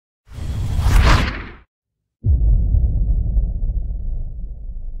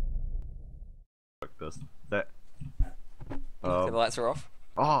first. That. Okay, the lights are off.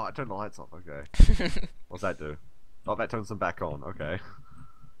 Oh, I turned the lights off. Okay. What's that do? Oh, that turns them back on. Okay.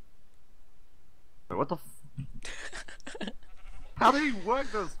 Wait, what the? How do you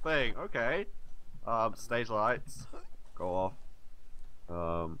work this thing? Okay. Stage lights go off.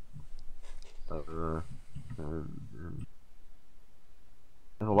 And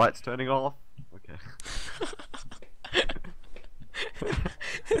the lights turning off. Okay.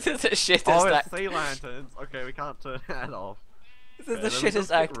 This is the shittest Oh, it's act. sea lanterns. Okay, we can't turn that off. This is Okay, the let me shittest just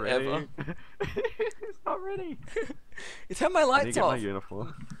get act ready. ever. It's not ready. You turn my I need to lights get my off.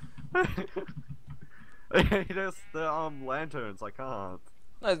 uniform. There's the lanterns. I can't.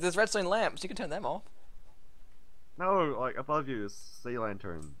 No, there's redstone lamps. You can turn them off. No, like above you is sea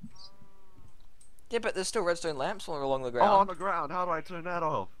lanterns. Yeah, but there's still redstone lamps all along the Oh, on ground. the ground. How do I turn that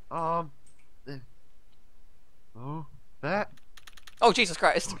off? Oh, that. Oh, Jesus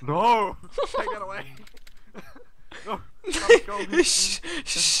Christ. No! Take that away! No! Stop going! Shh,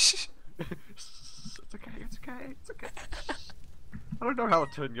 shh. It's okay, it's okay, it's okay. I don't know how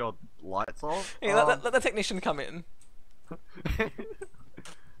to turn your lights off. Hey, let the technician come in.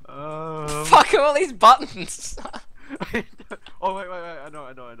 um... Fuck all these buttons! Oh, wait, I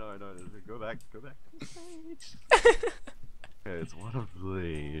know. Go back to the stage. Okay, it's one of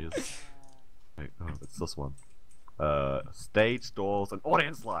these. Wait, oh, it's this one. Stage doors and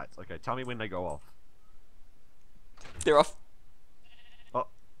audience lights. Okay, tell me when they go off. They're off. Oh,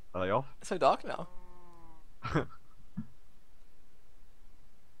 are they off? It's so dark now.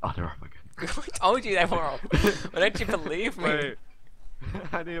 Oh, they're off again. I told you they were off. Why don't you believe me? Wait,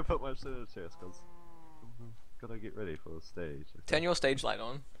 I need to put my shit in the chest because gotta get ready for the stage. Okay. Turn your stage light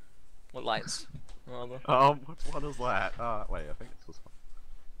on. What lights? Rather. Which one is that? Wait, I think it's this one.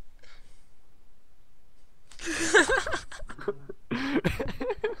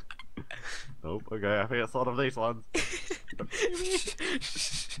 Nope, okay, I think it's one of these ones.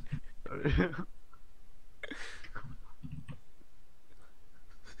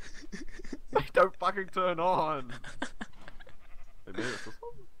 They don't fucking turn on! Maybe it's this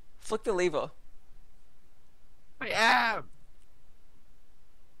one? Flick the lever. I am!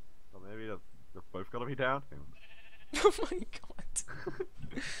 Or maybe they've both gotta be down? Hang on. Oh my god.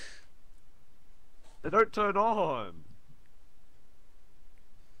 They don't turn on!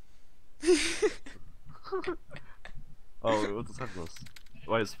 Oh, what does have this?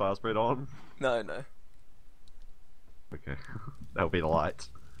 Wait, is fast bread on? No, no. Okay, that'll be the light.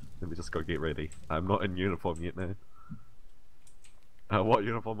 Let me just go get ready. I'm not in uniform yet, man. What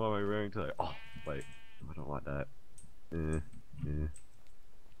uniform am I wearing today? Oh, wait. I don't like that. Yeah.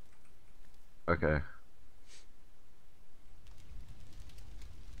 Okay.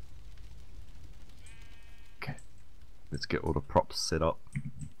 Okay. Let's get all the props set up.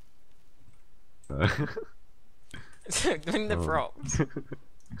 Doing the props.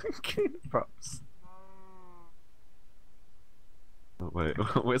 Getting the props. Oh, wait,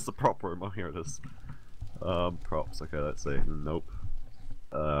 where's the prop room? Oh, here it is. Props. Okay, let's see. Nope.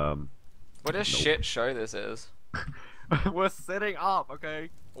 What a shit show this is. We're setting up, okay?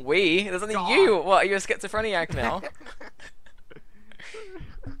 We? There's only God. you! What, are you a schizophreniac now?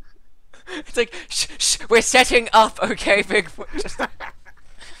 It's like, shh, we're setting up, okay, Bigfoot? Just...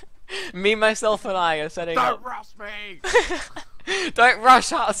 Me, myself, and I are setting up. Don't rush me! Don't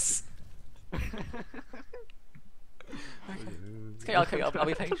rush us! Okay, I'll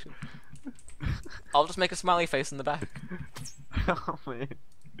be patient. I'll just make a smiley face in the back. Oh man.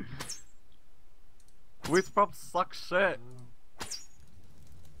 These props suck shit.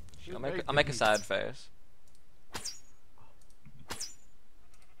 I'll make a sad face.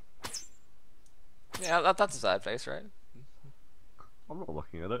 Yeah, that's a sad face, right? I'm not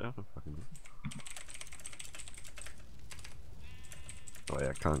looking at it. I don't fucking know. Oh yeah,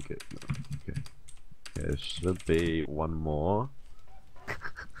 I can't get. No. Okay. There should be one more.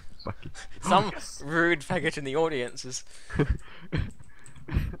 Fucking. Some rude faggot in the audience is.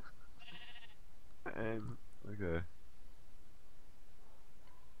 Okay.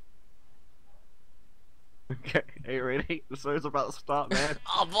 Okay, are you ready? The show's about to start, man.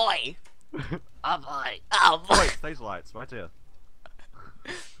 Oh boy! Oh boy! Oh boy! Wait, stage lights, right here.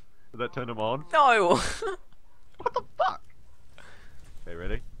 Did that turn them on? No! What the fuck? Okay,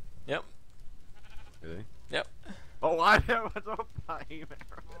 ready? Yep. Ready? Yep. Oh, I don't play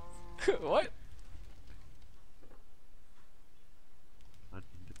arrows. What?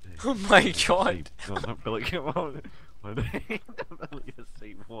 Oh my god! No, Billy, come on. One day, Billy the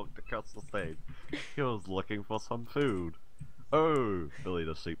sheep walked across the stage. He was looking for some food. Oh, Billy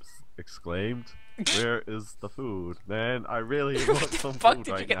the sheep exclaimed. Where is the food? Man, I really want some Fuck food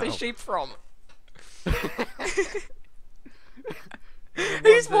did right you get now. the sheep from?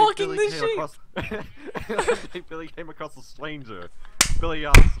 Who's walking the sheep? One day Billy came across a stranger. Billy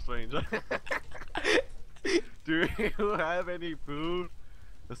asked the stranger, "Do you have any food?"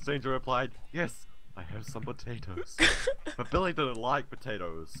 The stranger replied, "Yes, I have some potatoes." But Billy didn't like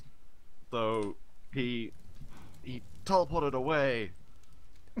potatoes, so he teleported away.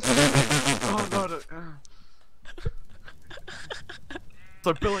 Oh no!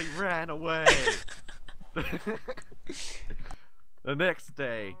 So Billy ran away. The next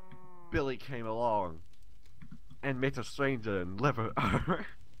day, Billy came along and met a stranger and lever.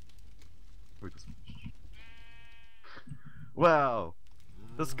 Well,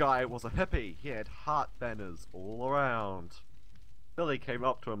 this guy was a hippie. He had heart banners all around. Billy came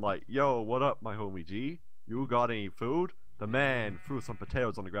up to him like, "Yo, what up, my homie G? You got any food?" The man threw some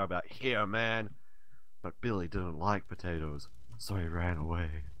potatoes on the ground about, "Here, man." But Billy didn't like potatoes, so he ran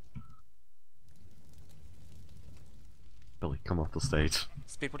away. Billy, come off the stage.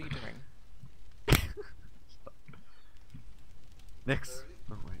 Speed, what are you doing? Next.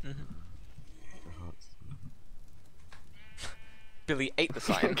 Oh, wait. Billy ate the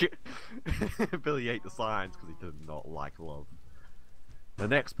sign. Billy ate the signs because he did not like love. The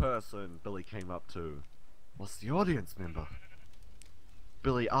next person Billy came up to was the audience member.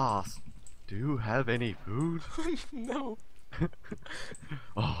 Billy asked, "Do you have any food?" No.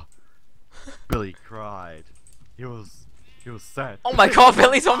 Oh, Billy cried. He was sad. Oh my god,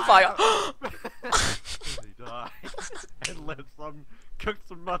 Billy's on fire! Billy died and left cooked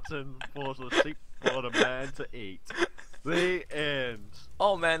some mutton for the man to eat. The end.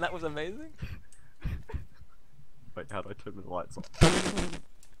 Oh man, that was amazing. Wait, how do I turn the lights off?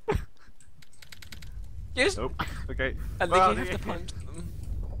 Yes. Nope. Okay. And then you have to punch them.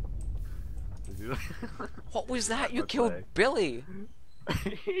 What was that? You killed Billy.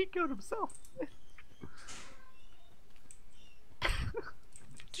 He killed himself.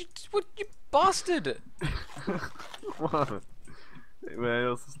 What, you bastard! What? Man, it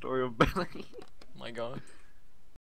was the story of Billy. Oh my god.